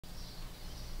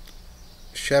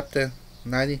Chapter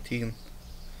 19.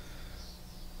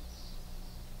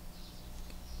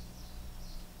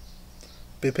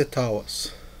 Pipe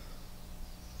Towers.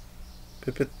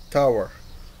 Pipe Tower.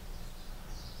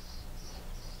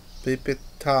 Pipe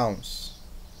Towns.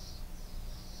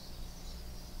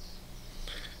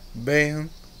 Ben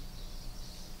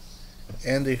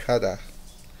and Hada.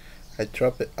 I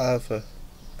dropped over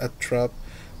a trap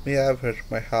me over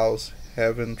my house,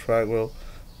 having traveled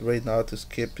right now to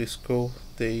skip the school.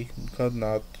 They could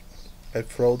not. I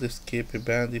throw the skip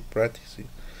band practicing.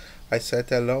 I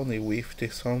sat alone with the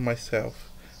song myself.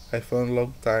 I found a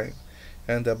long time,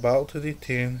 and about the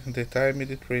ten, the time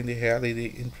the train the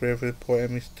reality in travel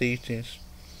poem stations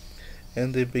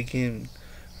and the beginning.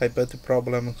 I bet the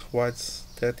problem was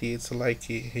that it's like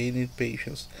any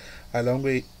patience, along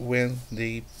with when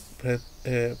the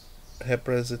uh,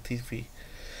 representative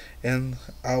and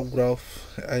out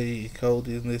of I could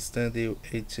understand the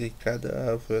kind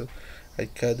of I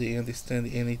couldn't understand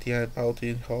anything about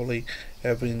it wholly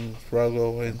having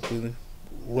struggle and to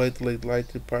rightly like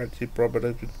the party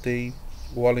probably they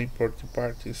walling for the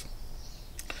parties.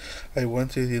 I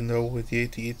wanted to know what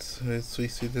yet it's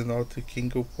suicide not the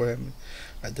king of poem.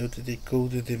 I thought they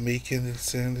could they make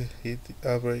understand it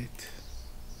outright.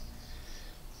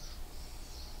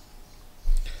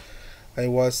 I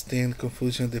was then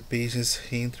confusing the pages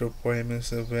intro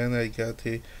poems and when I got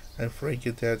it and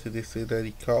franked that they said that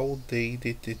he called the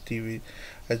detective.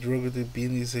 I drove the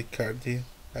business a card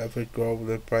ever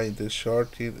growled by the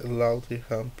short and loud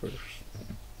hampers.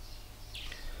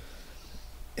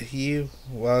 He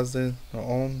wasn't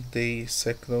on the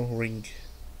second ring.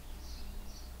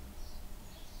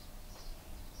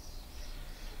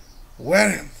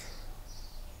 Warren!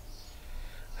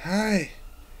 Hi!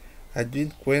 I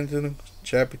did Quentin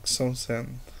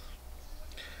Jefferson.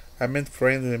 I met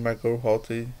friendly my girl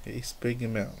Hotte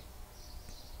speaking man.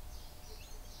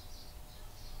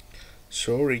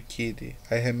 Sorry, kitty,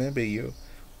 I remember you.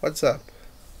 What's up?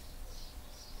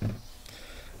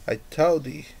 I told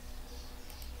you.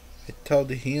 I told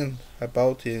him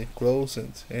about the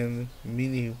closet and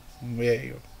mini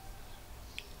mail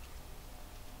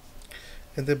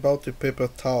and about the paper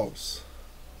towns.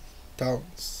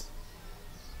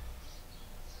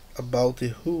 About the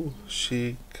who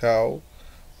she called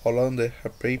Hollander her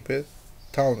paper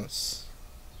towns.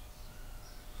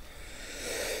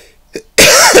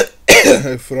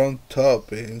 Front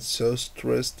top and so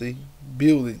trusty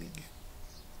building.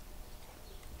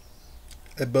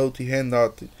 About the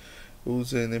handout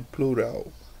using in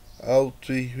plural.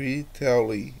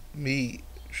 Ultimately me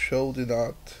showed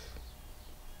not.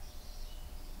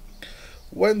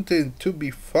 One thing to be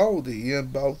found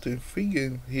about the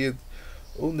figure here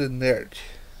on the net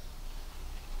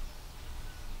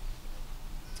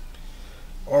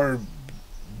or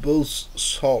both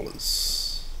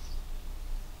solace.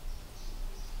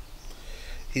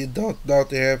 He doth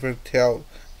not ever tell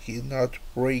he not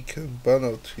break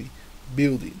banality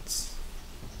buildings.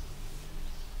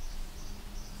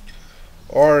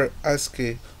 Or ask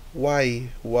why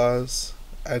was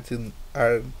at an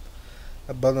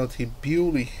banality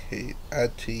building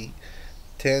at the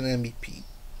 10 MEP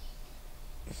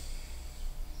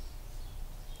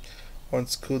on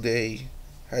school day.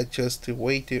 I just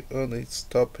waited on it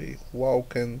stopping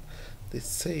walking they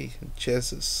say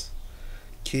Jesus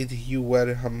kid you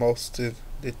were a monster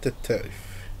detective.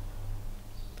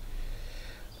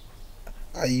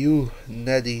 Are you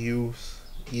natty you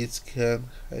it's can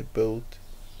I bought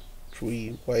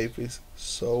three wives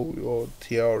so your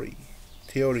theory